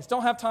 Anyways,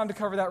 don't have time to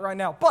cover that right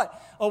now. But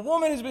a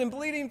woman who's been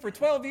bleeding for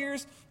 12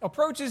 years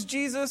approaches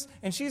Jesus,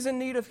 and she's in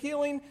need of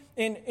healing.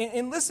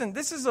 And listen,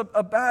 this is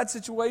a bad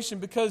situation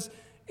because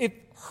if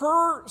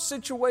her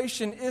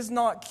situation is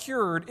not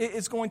cured, it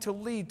is going to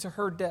lead to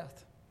her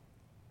death.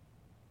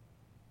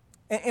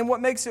 And what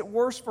makes it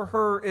worse for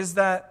her is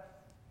that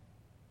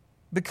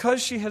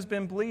because she has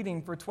been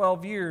bleeding for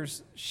 12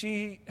 years,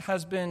 she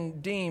has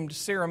been deemed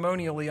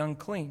ceremonially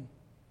unclean.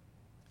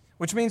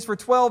 Which means for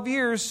 12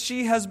 years,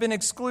 she has been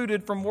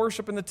excluded from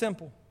worship in the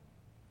temple.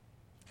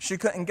 She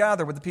couldn't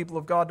gather with the people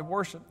of God to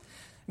worship.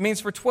 It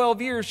means for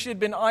 12 years, she had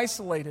been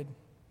isolated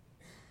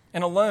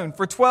and alone.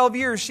 For 12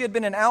 years, she had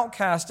been an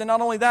outcast. And not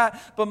only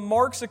that, but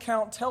Mark's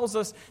account tells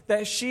us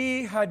that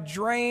she had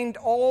drained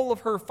all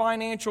of her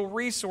financial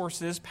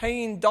resources,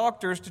 paying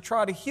doctors to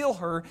try to heal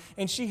her,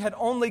 and she had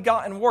only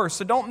gotten worse.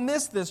 So don't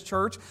miss this,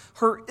 church.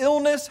 Her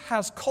illness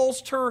has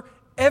cost her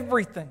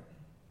everything.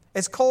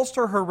 It's cost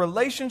her her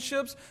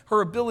relationships, her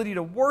ability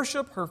to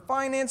worship, her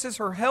finances,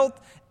 her health,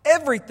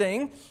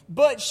 everything.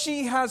 But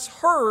she has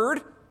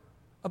heard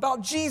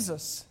about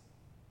Jesus.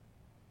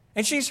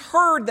 And she's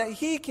heard that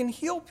He can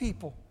heal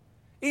people.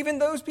 Even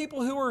those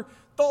people who are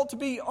thought to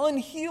be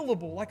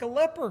unhealable, like a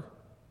leper.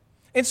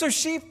 And so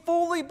she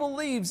fully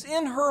believes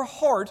in her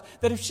heart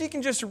that if she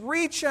can just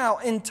reach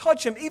out and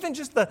touch Him, even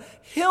just the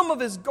hem of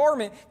His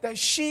garment, that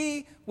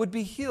she would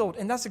be healed.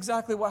 And that's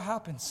exactly what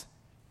happens.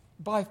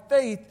 By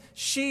faith,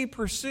 she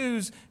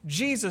pursues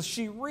Jesus.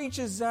 She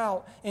reaches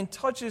out and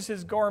touches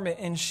His garment,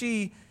 and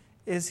she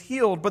is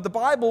healed. But the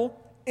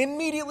Bible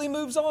immediately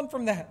moves on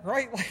from that,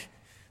 right? Like,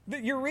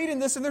 you're reading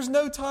this, and there's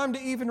no time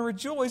to even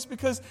rejoice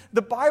because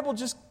the Bible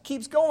just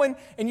keeps going.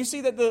 And you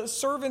see that the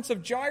servants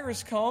of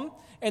Jairus come,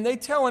 and they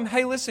tell him,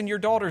 hey, listen, your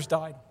daughter's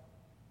died.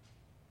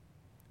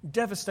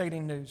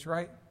 Devastating news,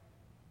 right?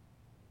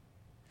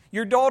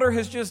 Your daughter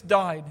has just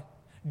died.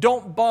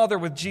 Don't bother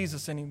with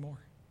Jesus anymore.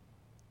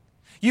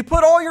 You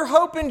put all your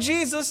hope in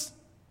Jesus.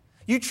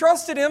 You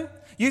trusted Him.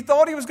 You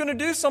thought He was going to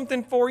do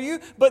something for you,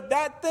 but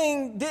that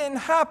thing didn't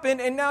happen,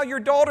 and now your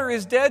daughter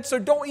is dead, so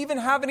don't even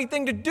have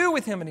anything to do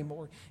with Him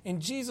anymore.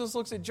 And Jesus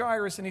looks at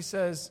Jairus and He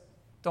says,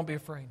 don't be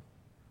afraid.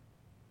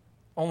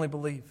 Only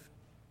believe.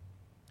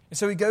 And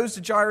so He goes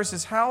to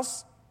Jairus'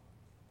 house.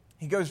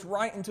 He goes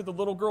right into the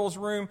little girl's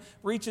room,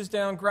 reaches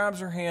down, grabs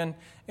her hand,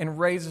 and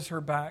raises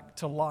her back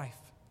to life.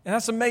 And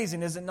that's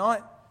amazing, is it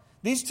not?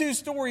 These two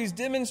stories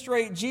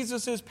demonstrate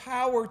Jesus'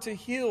 power to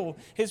heal,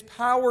 His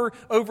power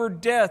over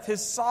death,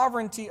 His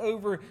sovereignty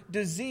over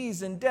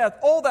disease and death,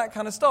 all that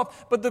kind of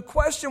stuff. But the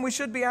question we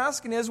should be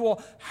asking is,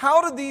 well,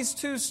 how do these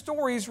two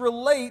stories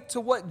relate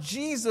to what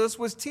Jesus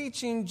was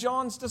teaching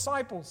John's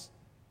disciples?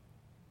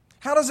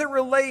 How does it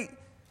relate?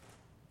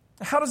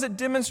 How does it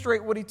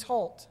demonstrate what He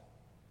taught?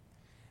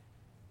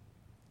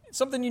 It's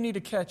something you need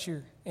to catch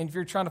here, and if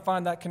you're trying to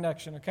find that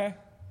connection, okay?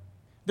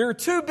 There are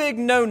two big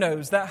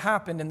no-nos that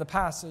happened in the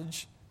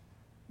passage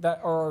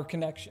that are our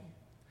connection.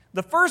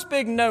 The first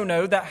big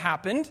no-no that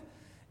happened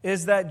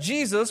is that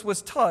Jesus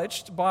was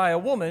touched by a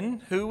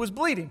woman who was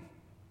bleeding.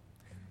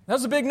 That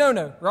was a big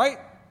no-no, right?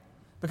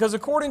 Because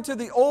according to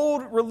the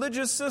old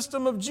religious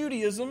system of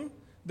Judaism,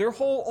 their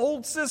whole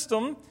old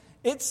system,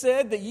 it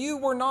said that you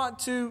were not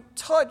to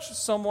touch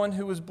someone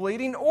who was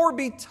bleeding or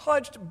be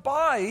touched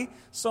by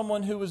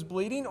someone who was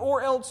bleeding,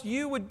 or else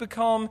you would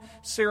become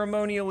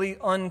ceremonially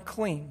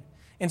unclean.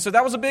 And so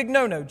that was a big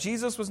no-no.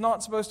 Jesus was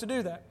not supposed to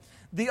do that.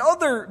 The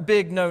other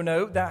big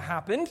no-no that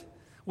happened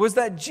was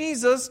that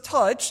Jesus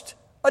touched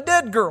a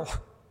dead girl.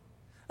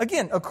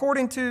 Again,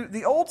 according to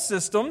the old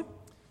system,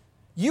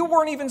 you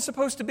weren't even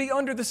supposed to be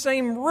under the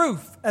same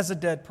roof as a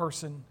dead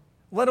person,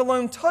 let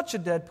alone touch a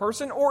dead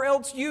person, or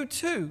else you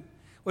too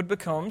would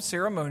become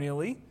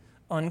ceremonially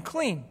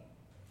unclean.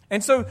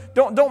 And so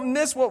don't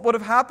miss what would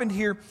have happened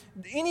here.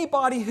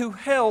 Anybody who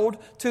held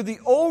to the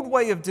old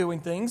way of doing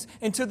things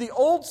and to the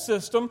old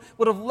system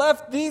would have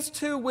left these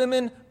two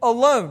women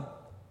alone,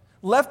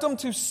 left them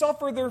to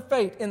suffer their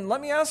fate. And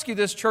let me ask you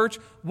this, church,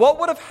 what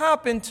would have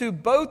happened to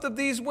both of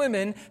these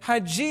women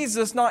had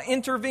Jesus not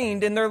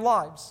intervened in their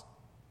lives?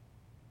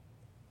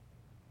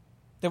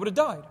 they would have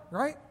died,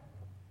 right?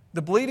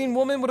 The bleeding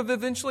woman would have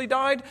eventually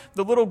died.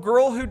 The little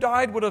girl who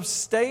died would have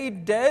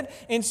stayed dead.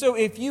 And so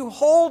if you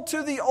hold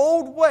to the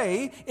old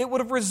way, it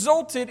would have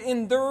resulted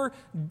in their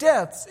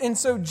deaths. And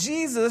so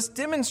Jesus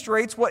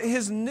demonstrates what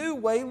his new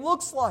way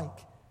looks like.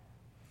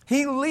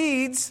 He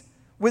leads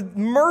with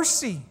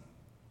mercy.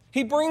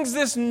 He brings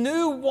this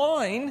new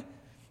wine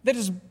that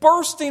is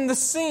bursting the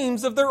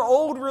seams of their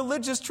old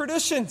religious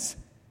traditions.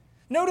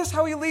 Notice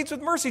how he leads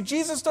with mercy.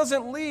 Jesus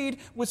doesn't lead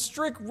with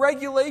strict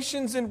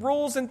regulations and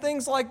rules and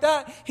things like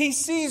that. He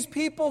sees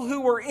people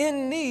who are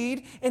in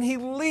need and he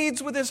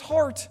leads with his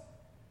heart.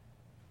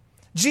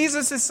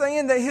 Jesus is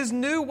saying that his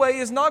new way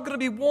is not going to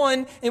be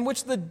one in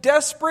which the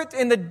desperate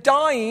and the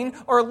dying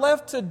are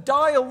left to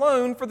die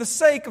alone for the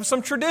sake of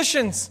some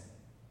traditions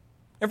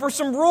and for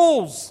some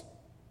rules.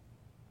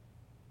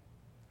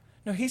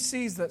 No, he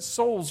sees that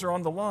souls are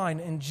on the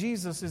line and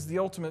Jesus is the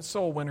ultimate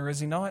soul winner,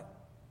 is he not?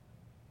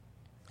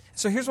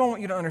 So here's what I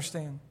want you to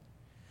understand.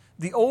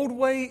 The old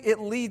way, it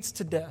leads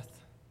to death.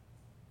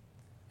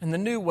 And the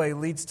new way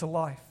leads to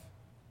life.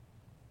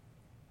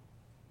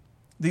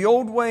 The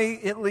old way,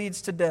 it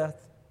leads to death.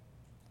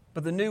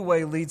 But the new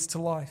way leads to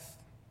life.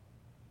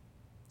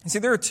 You see,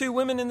 there are two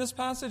women in this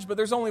passage, but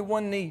there's only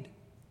one need.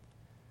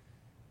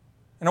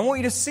 And I want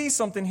you to see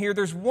something here.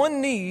 There's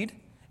one need,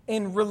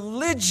 and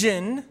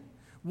religion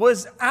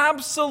was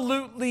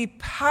absolutely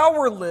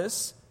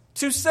powerless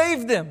to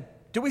save them.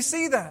 Do we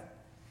see that?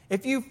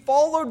 If you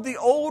followed the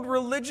old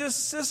religious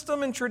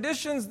system and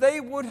traditions,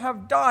 they would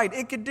have died.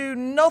 It could do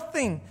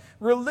nothing.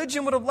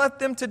 Religion would have left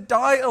them to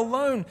die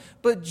alone.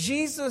 But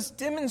Jesus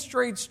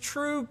demonstrates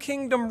true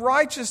kingdom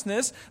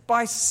righteousness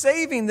by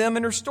saving them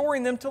and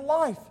restoring them to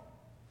life.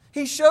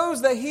 He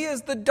shows that he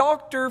is the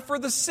doctor for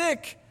the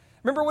sick.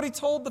 Remember what he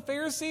told the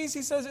Pharisees?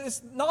 He says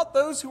it's not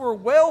those who are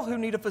well who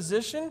need a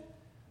physician,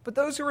 but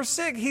those who are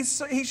sick. He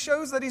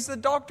shows that he's the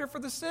doctor for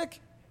the sick.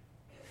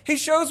 He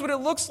shows what it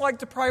looks like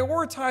to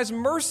prioritize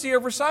mercy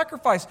over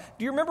sacrifice.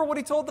 Do you remember what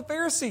he told the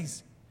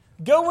Pharisees?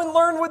 Go and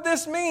learn what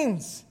this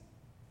means.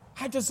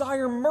 I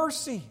desire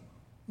mercy,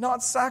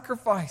 not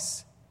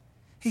sacrifice.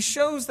 He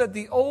shows that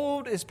the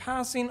old is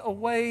passing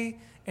away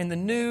and the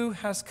new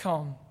has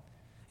come.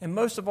 And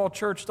most of all,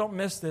 church, don't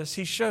miss this.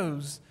 He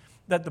shows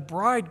that the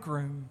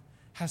bridegroom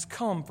has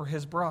come for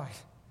his bride.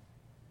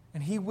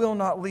 And he will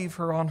not leave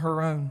her on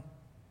her own.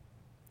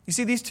 You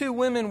see, these two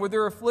women with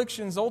their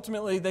afflictions,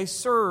 ultimately, they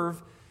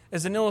serve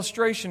as an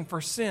illustration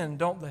for sin,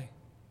 don't they?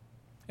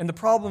 And the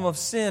problem of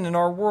sin in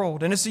our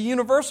world. And it's a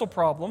universal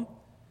problem.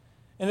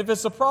 And if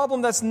it's a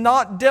problem that's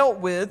not dealt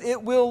with,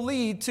 it will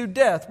lead to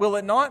death, will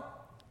it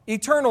not?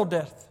 Eternal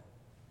death.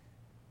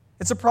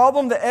 It's a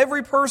problem that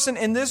every person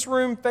in this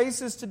room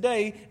faces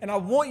today. And I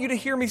want you to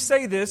hear me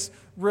say this.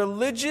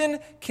 Religion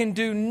can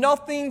do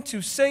nothing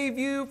to save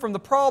you from the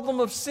problem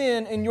of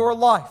sin in your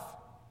life.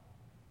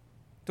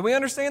 Do we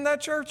understand that,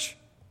 church?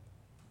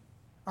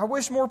 I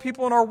wish more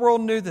people in our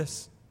world knew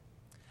this.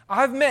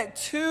 I've met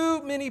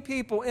too many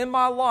people in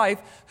my life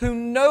who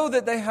know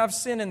that they have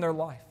sin in their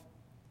life,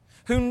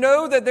 who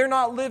know that they're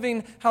not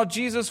living how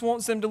Jesus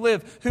wants them to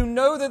live, who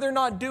know that they're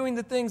not doing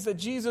the things that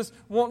Jesus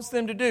wants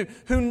them to do,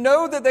 who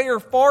know that they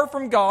are far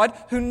from God,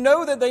 who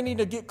know that they need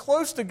to get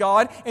close to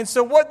God, and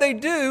so what they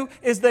do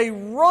is they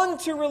run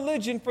to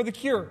religion for the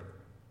cure.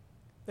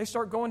 They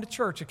start going to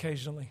church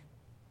occasionally.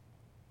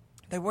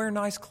 They wear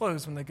nice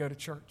clothes when they go to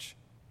church.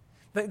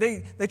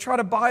 They try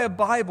to buy a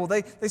Bible.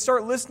 They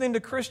start listening to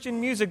Christian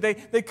music.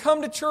 They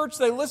come to church,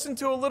 they listen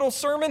to a little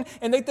sermon,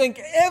 and they think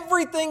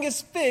everything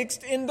is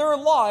fixed in their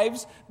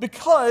lives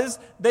because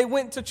they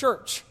went to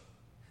church.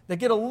 They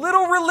get a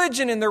little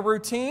religion in their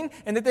routine,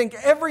 and they think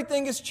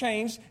everything has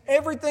changed,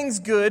 everything's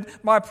good,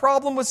 my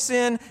problem with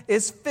sin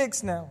is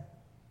fixed now.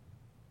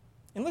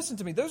 And listen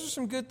to me, those are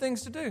some good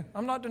things to do.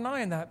 I'm not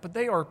denying that, but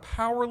they are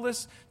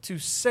powerless to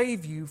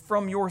save you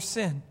from your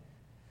sin.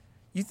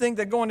 You think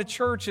that going to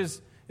church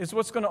is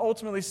what's going to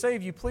ultimately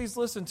save you. Please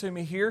listen to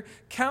me here.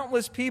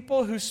 Countless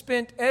people who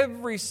spent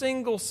every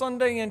single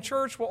Sunday in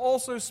church will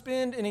also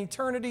spend an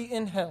eternity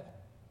in hell.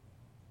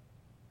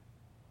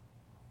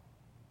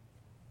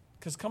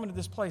 Because coming to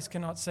this place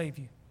cannot save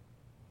you.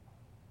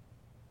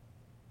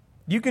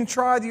 You can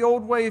try the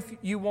old way if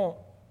you want.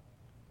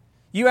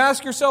 You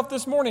ask yourself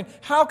this morning,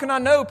 how can I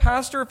know,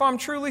 Pastor, if I'm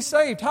truly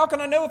saved? How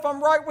can I know if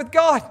I'm right with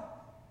God?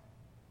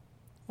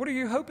 What are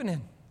you hoping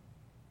in?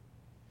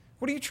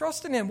 What are you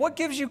trusting in? What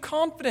gives you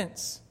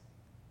confidence?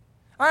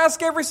 I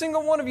ask every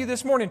single one of you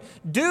this morning,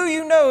 do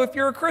you know if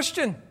you're a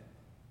Christian?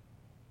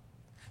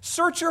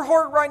 Search your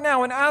heart right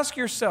now and ask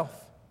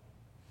yourself,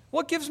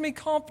 what gives me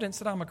confidence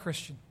that I'm a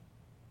Christian?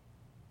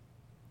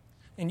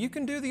 And you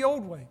can do the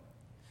old way.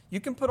 You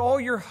can put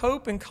all your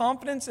hope and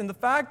confidence in the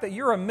fact that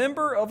you're a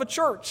member of a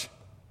church.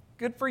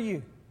 Good for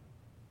you.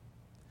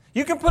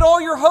 You can put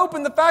all your hope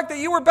in the fact that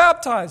you were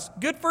baptized.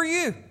 Good for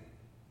you.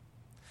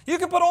 You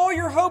can put all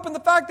your hope in the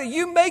fact that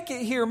you make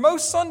it here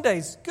most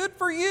Sundays. Good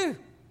for you.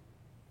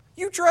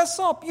 You dress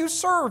up, you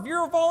serve,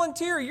 you're a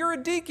volunteer, you're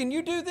a deacon,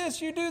 you do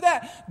this, you do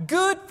that.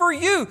 Good for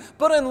you.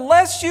 But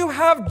unless you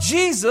have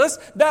Jesus,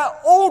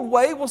 that old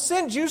way will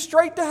send you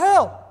straight to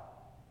hell.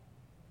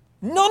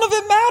 None of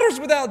it matters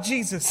without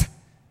Jesus.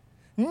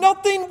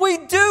 Nothing we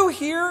do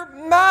here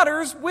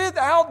matters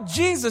without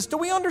Jesus. Do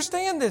we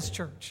understand this,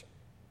 church?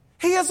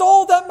 He is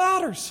all that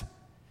matters.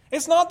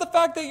 It's not the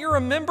fact that you're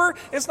a member.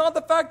 It's not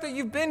the fact that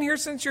you've been here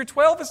since you're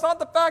 12. It's not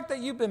the fact that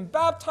you've been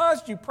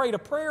baptized. You prayed a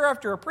prayer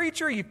after a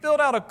preacher. You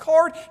filled out a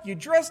card. You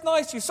dressed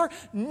nice. You served.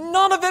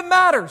 None of it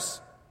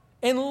matters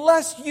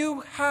unless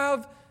you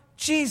have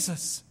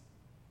Jesus.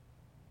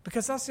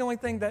 Because that's the only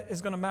thing that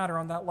is going to matter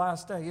on that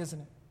last day, isn't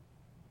it?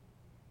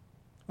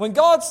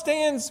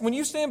 When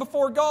you stand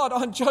before God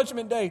on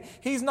Judgment Day,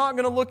 He's not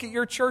going to look at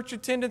your church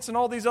attendance and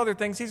all these other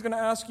things. He's going to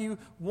ask you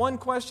one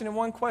question and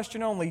one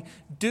question only.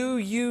 Do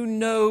you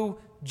know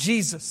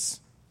Jesus?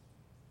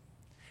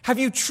 Have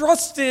you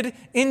trusted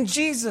in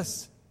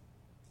Jesus?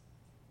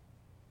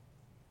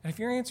 And if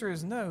your answer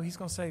is no, He's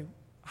going to say,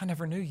 I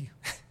never knew you.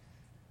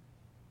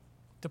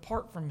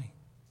 Depart from me.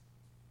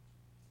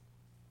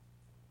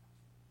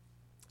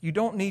 You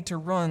don't need to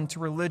run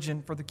to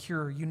religion for the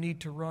cure. You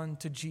need to run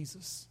to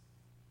Jesus.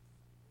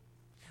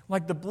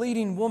 Like the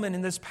bleeding woman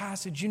in this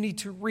passage, you need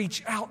to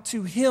reach out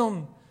to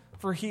Him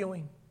for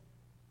healing.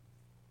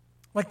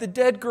 Like the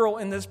dead girl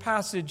in this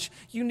passage,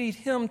 you need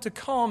Him to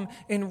come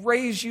and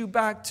raise you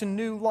back to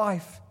new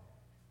life.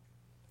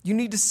 You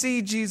need to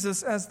see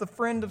Jesus as the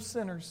friend of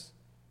sinners,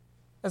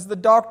 as the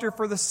doctor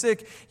for the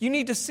sick. You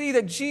need to see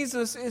that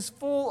Jesus is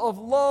full of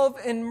love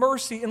and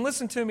mercy. And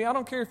listen to me, I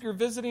don't care if you're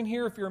visiting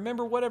here, if you're a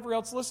member, whatever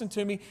else, listen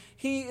to me.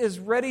 He is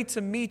ready to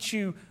meet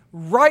you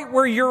right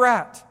where you're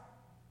at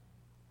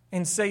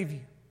and save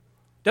you.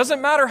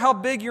 Doesn't matter how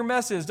big your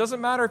mess is.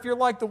 Doesn't matter if you're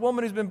like the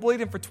woman who's been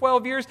bleeding for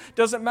 12 years.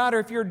 Doesn't matter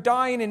if you're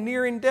dying and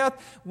nearing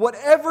death.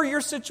 Whatever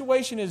your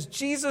situation is,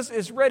 Jesus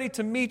is ready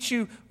to meet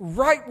you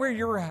right where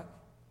you're at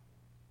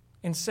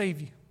and save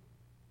you.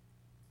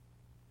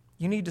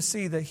 You need to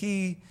see that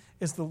He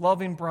is the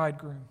loving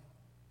bridegroom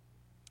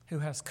who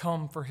has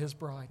come for His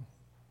bride.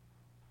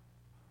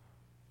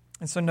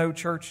 And so, no,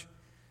 church,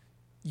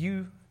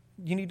 you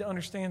need to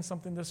understand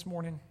something this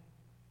morning.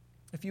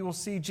 If you will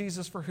see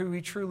Jesus for who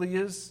He truly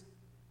is,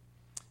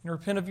 and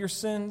repent of your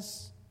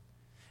sins,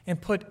 and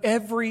put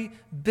every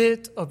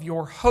bit of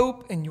your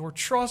hope and your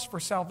trust for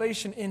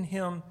salvation in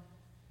Him,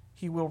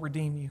 He will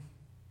redeem you.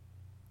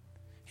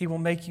 He will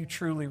make you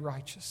truly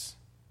righteous.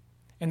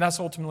 And that's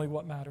ultimately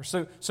what matters.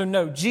 So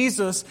no,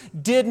 Jesus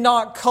did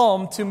not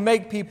come to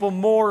make people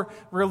more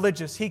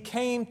religious. He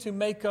came to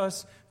make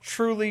us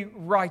truly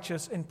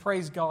righteous, and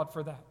praise God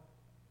for that.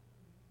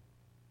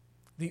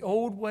 The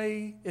old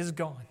way is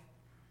gone.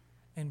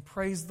 And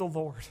praise the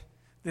Lord,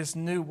 this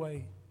new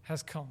way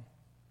has come.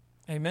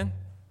 Amen.